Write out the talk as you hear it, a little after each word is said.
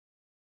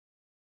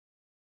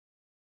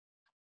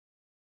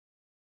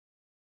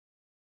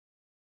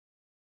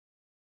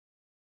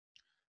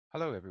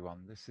Hello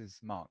everyone, this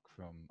is Mark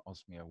from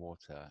Osmio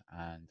Water,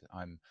 and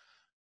I'm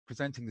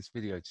presenting this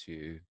video to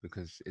you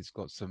because it's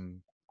got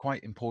some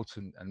quite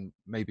important and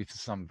maybe for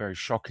some very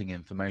shocking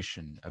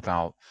information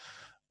about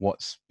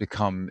what's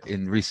become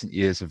in recent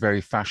years a very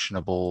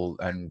fashionable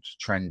and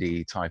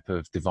trendy type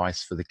of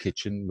device for the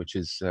kitchen, which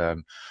is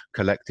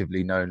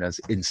collectively known as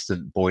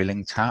instant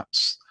boiling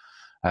taps.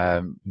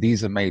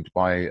 These are made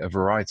by a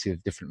variety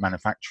of different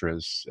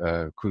manufacturers,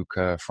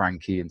 Quooker,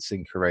 Franke, and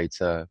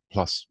Sincerator,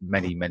 plus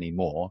many, many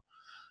more.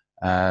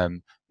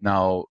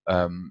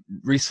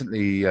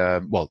 Recently,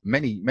 well,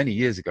 many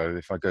years ago,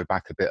 if I go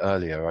back a bit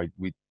earlier,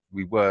 we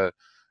were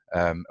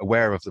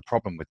aware of the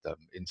problem with them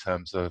in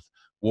terms of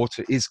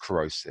water is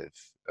corrosive,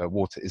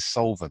 water is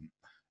solvent.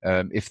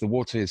 If the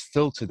water is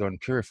filtered and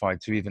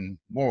purified to even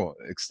more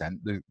extent,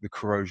 the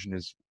corrosion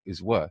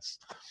is worse.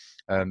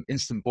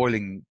 Instant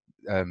boiling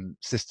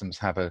systems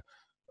have a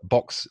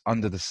box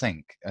under the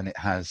sink, and it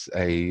has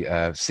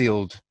a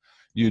sealed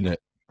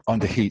unit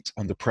under heat,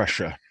 under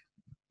pressure,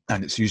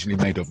 and it's usually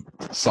made of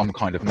some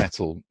kind of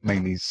metal,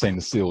 mainly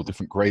stainless steel,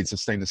 different grades of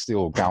stainless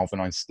steel or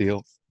galvanized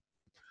steel,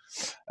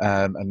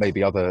 and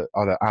maybe other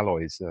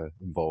alloys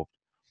involved.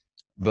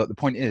 But the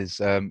point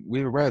is,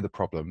 we're aware of the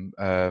problem.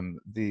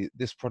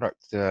 This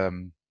product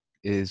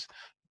is,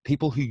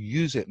 people who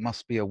use it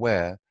must be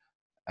aware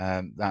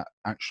that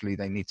actually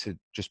they need to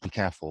just be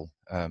careful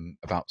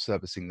about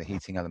servicing the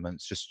heating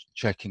elements, just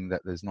checking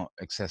that there's not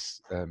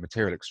excess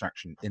material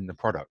extraction in the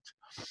product.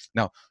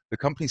 Now, the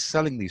companies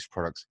selling these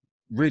products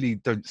really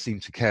don't seem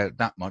to care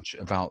that much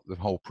about the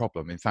whole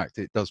problem. In fact,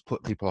 it does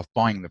put people off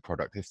buying the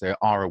product if they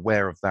are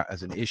aware of that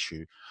as an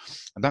issue.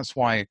 And that's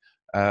why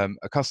a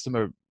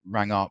customer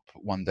rang up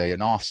one day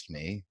and asked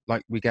me,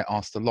 like we get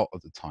asked a lot of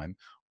the time,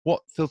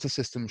 what filter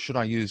system should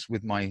I use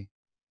with my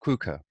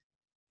Quooker?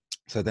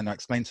 So then I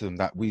explained to them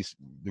that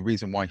the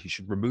reason why he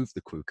should remove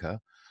the Quooker,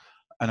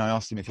 and I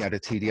asked him if he had a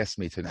TDS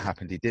meter, and it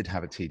happened he did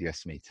have a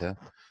TDS meter.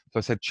 So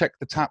I said, check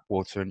the tap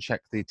water and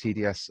check the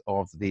TDS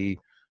of the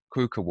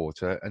Quooker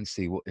water and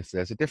see if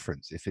there's a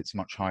difference. If it's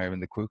much higher in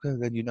the Quooker,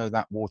 then you know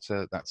that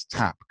water, that's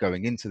tap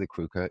going into the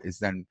Quooker, is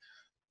then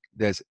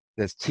there's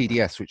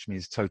TDS, which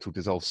means total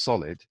dissolved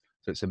solid.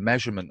 So it's a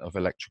measurement of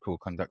electrical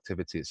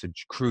conductivity. It's a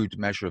crude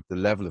measure of the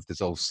level of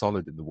dissolved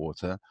solid in the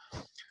water.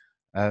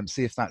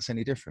 See if that's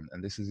any different.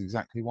 And this is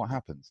exactly what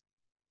happens.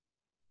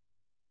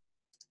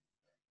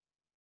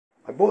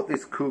 I bought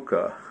this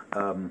Quooker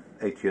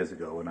 8 years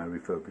ago when I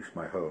refurbished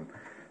my home.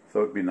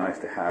 Thought it'd be nice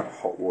to have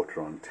hot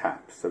water on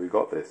tap, so we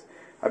got this.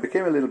 I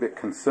became a little bit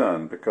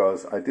concerned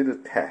because I did a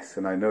test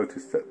and I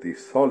noticed that the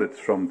solids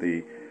from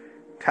the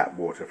tap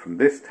water from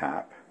this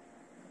tap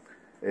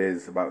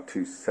is about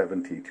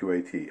 270,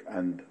 280,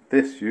 and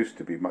this used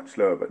to be much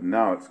lower, but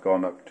now it's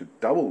gone up to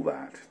double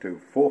that, to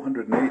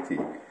 480.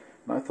 And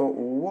I thought,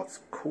 well, what's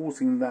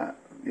causing that?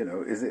 You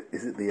know, is it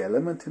the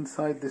element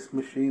inside this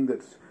machine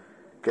that's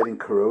getting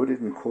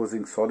corroded and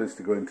causing solids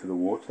to go into the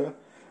water?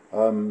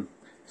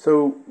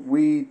 So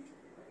we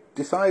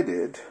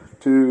decided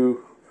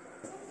to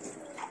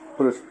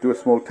do a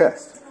small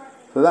test.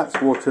 So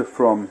that's water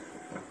from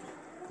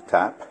the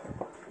tap.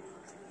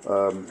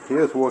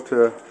 Here's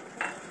water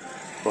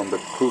from the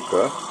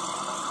Quooker.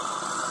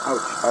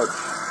 Ouch, ouch.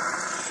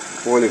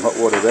 Boiling hot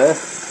water there.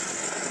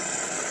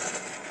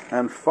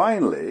 And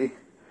finally,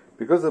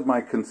 because of my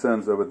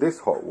concerns over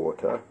this hot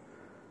water,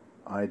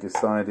 I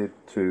decided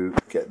to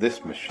get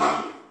this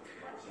machine,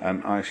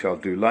 and I shall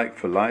do like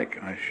for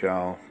like. I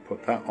shall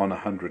put that on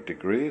 100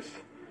 degrees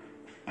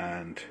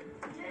and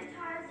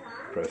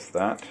press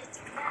that,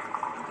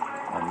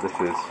 and this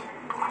is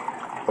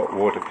hot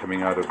water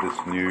coming out of this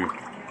new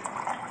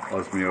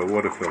Osmio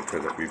water filter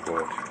that we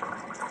bought.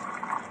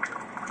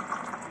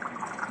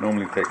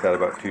 Normally takes out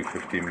about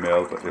 250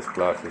 ml, but this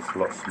glass is a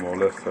lot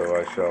smaller, so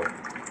I shall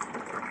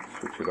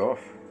switch it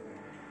off,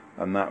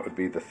 and that would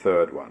be the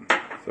third one.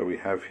 So we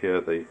have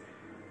here the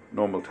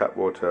normal tap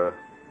water,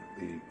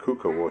 the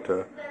Quooker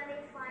water,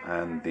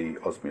 and the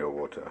Osmio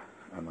water.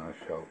 And I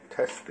shall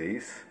test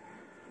these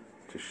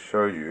to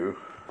show you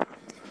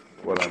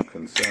what I'm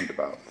concerned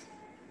about.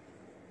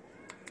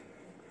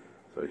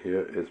 So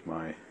here is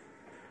my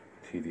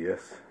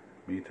TDS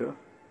meter.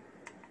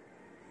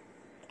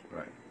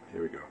 Right,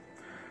 here we go.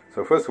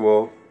 So first of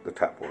all, the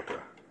tap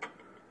water.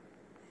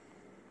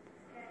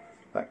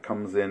 That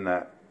comes in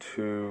at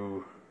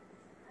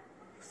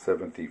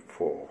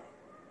 274.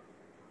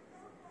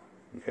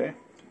 Okay.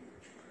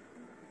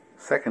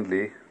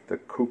 Secondly, the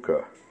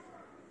Quooker,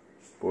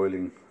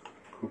 boiling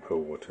Quooker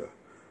water,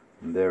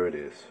 and there it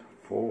is,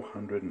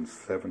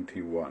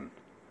 471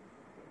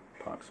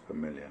 parts per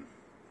million.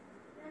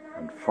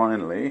 And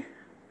finally,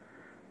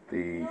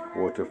 the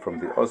water from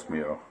the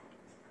Osmio,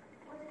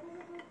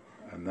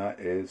 and that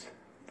is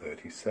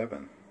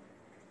 37.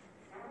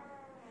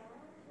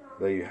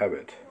 There you have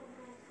it.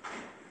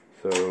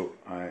 So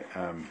I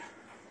am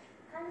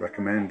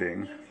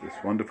recommending this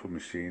wonderful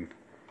machine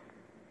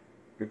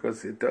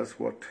because it does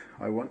what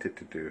I want it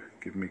to do,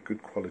 give me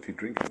good quality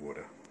drinking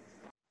water.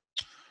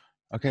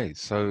 Okay,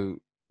 so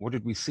what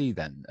did we see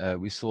then?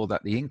 We saw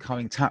that the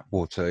incoming tap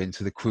water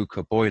into the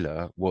Quooker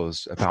boiler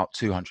was about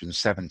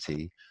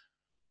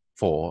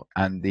 274,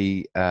 and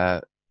the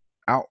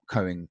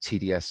outgoing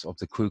TDS of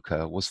the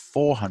Quooker was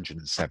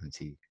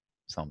 470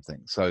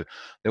 something. So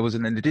there was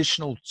an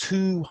additional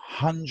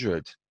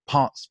 200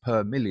 parts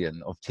per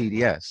million of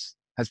TDS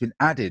has been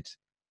added to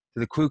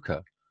the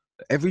Quooker.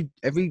 Every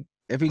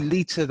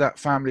liter that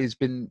family has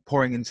been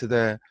pouring into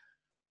their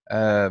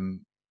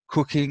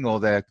cooking or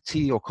their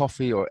tea or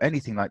coffee or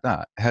anything like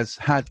that has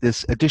had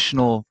this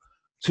additional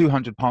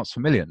 200 parts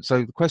per million.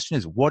 So the question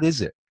is, what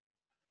is it?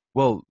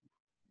 Well,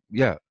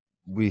 yeah,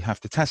 we have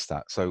to test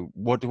that. So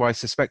what do I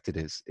suspect it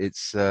is?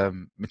 It's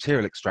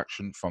material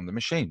extraction from the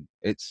machine.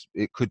 It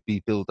could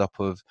be buildup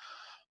of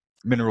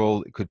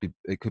mineral. It could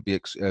be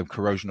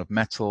corrosion of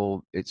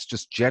metal. It's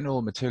just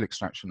general material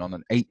extraction on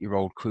an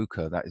 8-year-old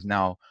Quooker that is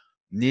now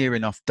near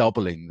enough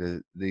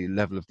doubling the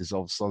level of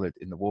dissolved solid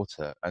in the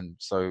water, and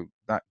so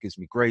that gives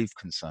me grave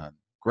concern.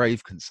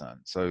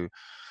 So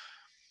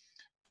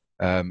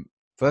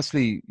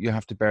firstly, you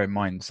have to bear in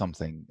mind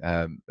something.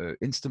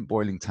 Instant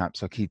boiling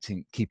taps are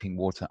keeping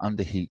water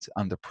under heat,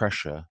 under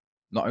pressure.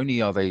 Not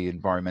only are they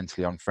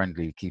environmentally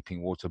unfriendly,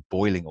 keeping water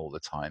boiling all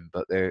the time,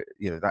 but they're,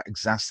 that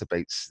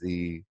exacerbates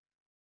the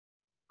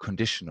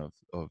condition of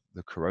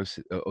the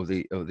corrosive, of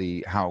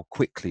the how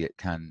quickly it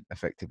can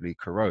effectively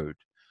corrode.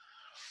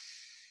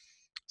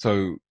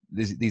 So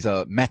these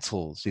are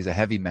metals, these are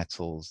heavy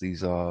metals,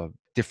 these are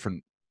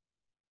different,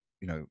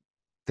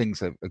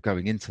 things are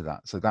going into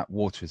that. So that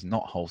water is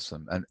not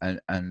wholesome,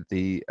 and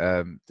the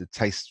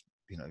taste,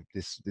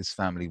 this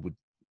family would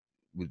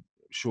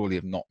surely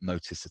have not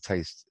noticed the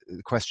taste.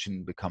 The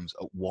question becomes,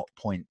 at what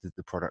point did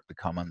the product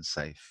become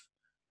unsafe?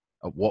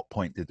 At what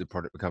point did the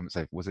product become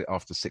unsafe? Was it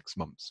after 6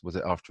 months? Was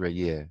it after a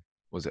year?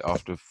 Was it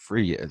after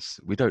 3 years?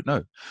 We don't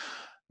know.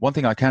 One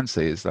thing I can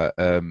say is that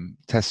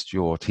test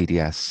your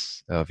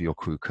TDS of your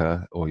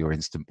Quooker or your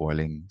instant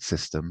boiling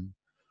system.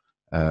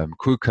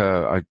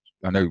 Quooker,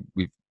 I know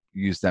we've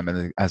used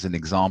them as an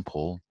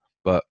example,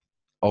 but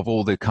of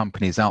all the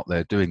companies out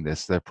there doing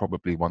this, they're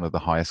probably one of the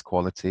highest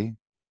quality.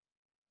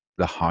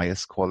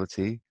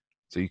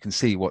 So you can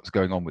see what's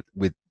going on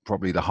with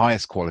probably the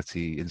highest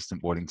quality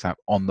instant boiling tap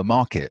on the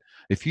market.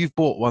 If you've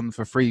bought one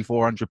for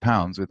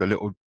 £300-400 with a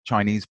little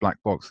Chinese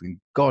black box,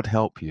 then God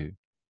help you.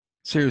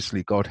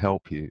 Seriously, God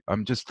help you.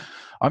 I'm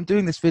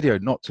doing this video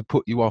not to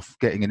put you off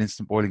getting an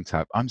instant boiling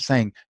tap. I'm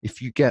saying,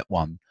 if you get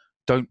one,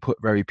 don't put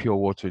very pure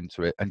water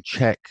into it, and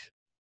check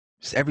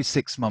every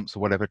 6 months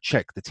or whatever,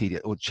 check the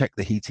TDS or check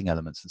the heating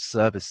elements and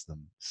service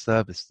them,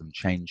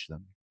 change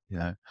them,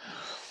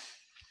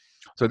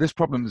 So this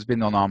problem has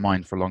been on our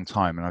mind for a long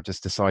time, and I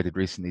just decided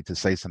recently to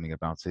say something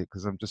about it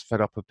because I'm just fed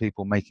up of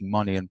people making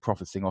money and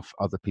profiting off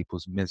other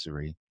people's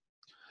misery.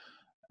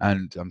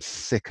 And I'm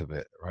sick of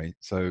it, right?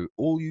 So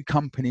all you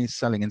companies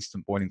selling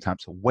instant boiling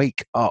taps,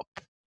 wake up,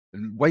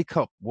 and wake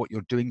up what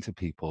you're doing to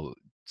people.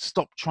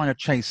 Stop trying to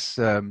chase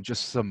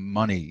just some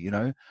money,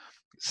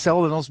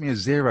 Sell an Osmia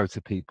Zero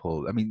to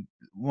people. I mean,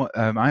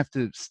 I have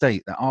to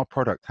state that our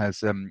product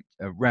has a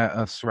rare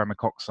earth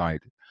ceramic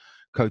oxide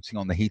coating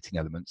on the heating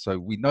element. So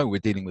we know we're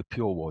dealing with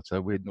pure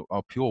water.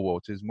 Our pure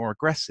water is more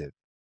aggressive,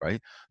 right?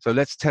 So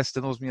let's test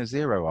an Osmia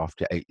Zero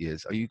after 8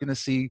 years. Are you going to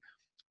see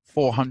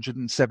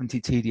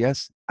 470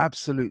 TDS?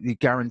 Absolutely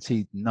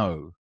guaranteed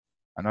no.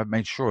 And I've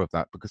made sure of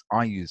that because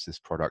I use this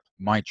product.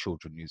 My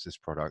children use this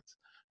product,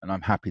 and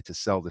I'm happy to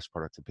sell this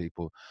product to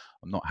people.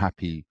 I'm not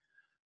happy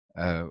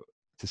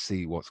to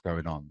see what's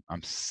going on.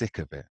 I'm sick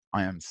of it.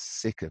 I am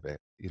sick of it.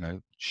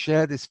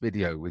 Share this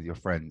video with your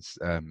friends.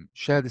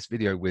 Share this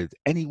video with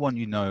anyone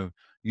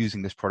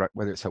using this product,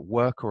 whether it's at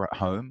work or at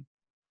home.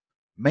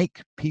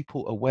 Make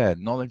people aware.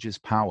 Knowledge is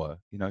power.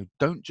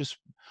 Don't just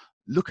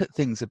look at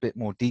things a bit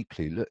more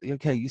deeply. Look,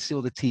 okay, you see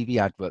all the TV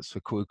adverts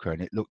for Quooker,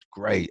 and it looked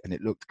great, and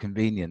it looked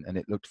convenient, and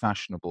it looked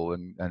fashionable,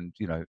 and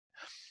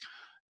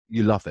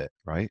you love it,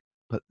 right?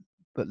 But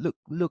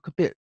look a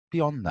bit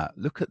beyond that.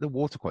 Look at the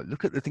water quality.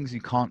 Look at the things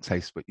you can't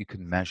taste but you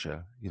can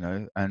measure,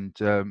 and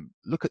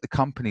look at the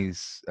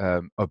company's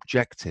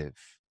objective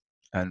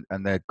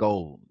and their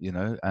goal,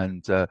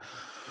 and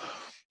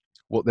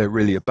what they're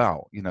really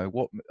about.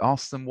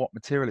 Ask them what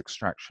material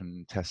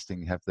extraction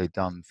testing have they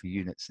done for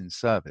units in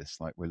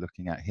service, like we're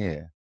looking at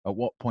here. At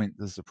what point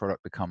does the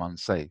product become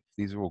unsafe?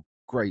 These are all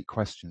great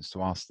questions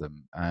to ask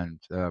them. And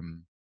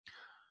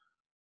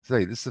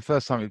this is the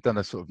first time we've done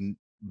a sort of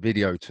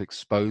video to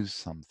expose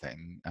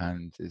something,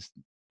 and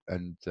I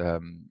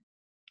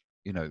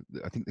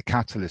think the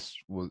catalyst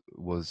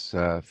was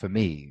for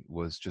me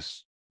was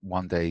just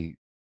one day,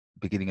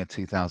 beginning of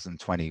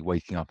 2020,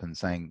 waking up and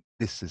saying,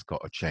 this has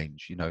got to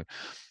change.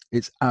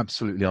 It's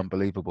absolutely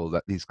unbelievable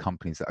that these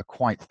companies that are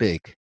quite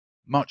big,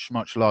 much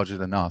larger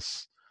than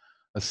us,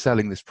 are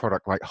selling this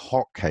product like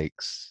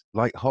hotcakes,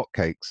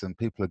 and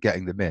people are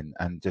getting them in,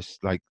 and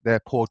just like they're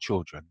poor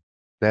children.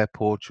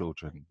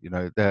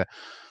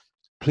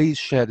 Please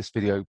share this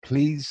video.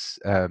 Please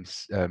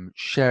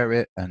share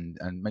it and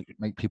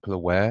make people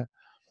aware.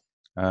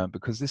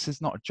 because this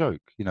is not a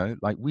joke. You know,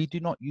 like we do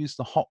not use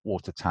the hot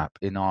water tap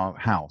in our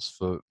house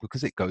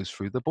because it goes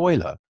through the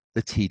boiler.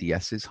 The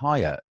TDS is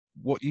higher.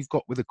 What you've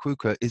got with a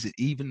Quooker is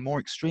even more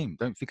extreme.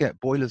 Don't forget,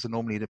 boilers are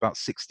normally at about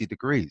 60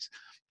 degrees.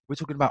 We're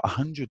talking about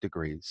 100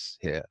 degrees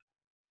here.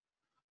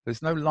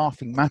 There's no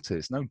laughing matter.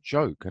 It's no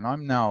joke. And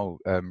I'm now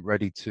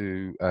ready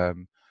to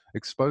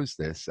expose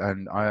this.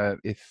 And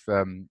if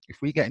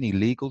we get any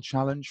legal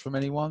challenge from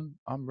anyone,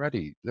 I'm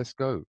ready. Let's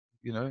go.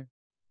 You know,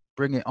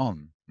 bring it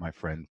on, my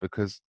friend,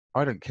 because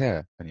I don't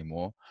care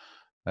anymore.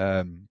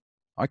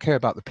 I care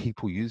about the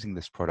people using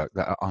this product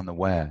that are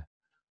unaware.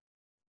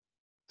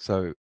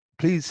 So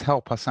please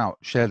help us out.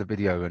 Share the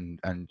video,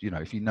 and you know,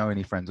 if you know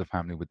any friends or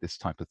family with this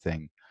type of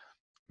thing,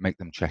 make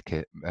them check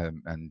it,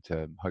 and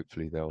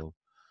hopefully they'll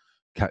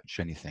catch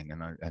anything.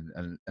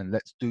 And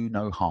let's do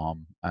no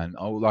harm. And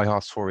all I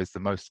ask for is the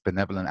most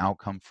benevolent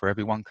outcome for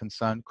everyone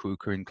concerned,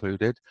 Quooker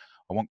included.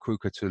 I want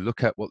Quooker to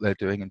look at what they're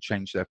doing and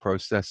change their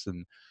process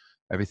and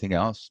everything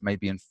else.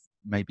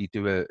 Maybe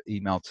do an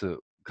email to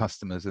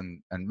customers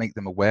and make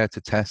them aware to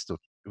test or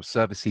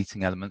service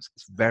heating elements.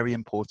 It's very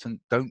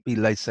important. Don't be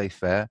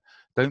laissez-faire.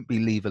 Don't be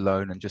leave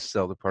alone and just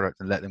sell the product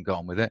and let them go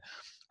on with it.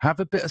 Have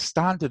a bit of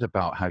standard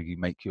about how you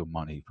make your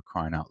money, for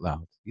crying out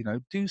loud. You know,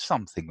 do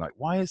something. Like,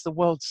 why is the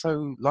world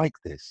so like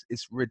this?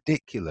 It's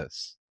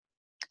ridiculous.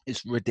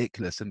 It's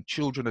ridiculous, and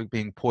children are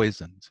being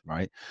poisoned,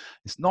 right?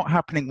 It's not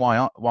happening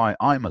why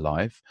I'm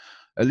alive,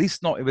 at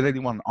least not with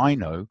anyone I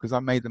know, because I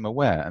made them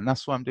aware, and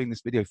that's why I'm doing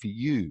this video for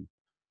you.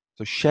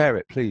 So share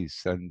it, please,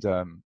 and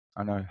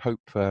I hope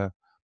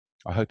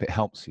it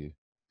helps you.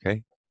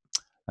 Okay,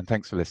 and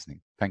thanks for listening.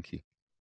 Thank you.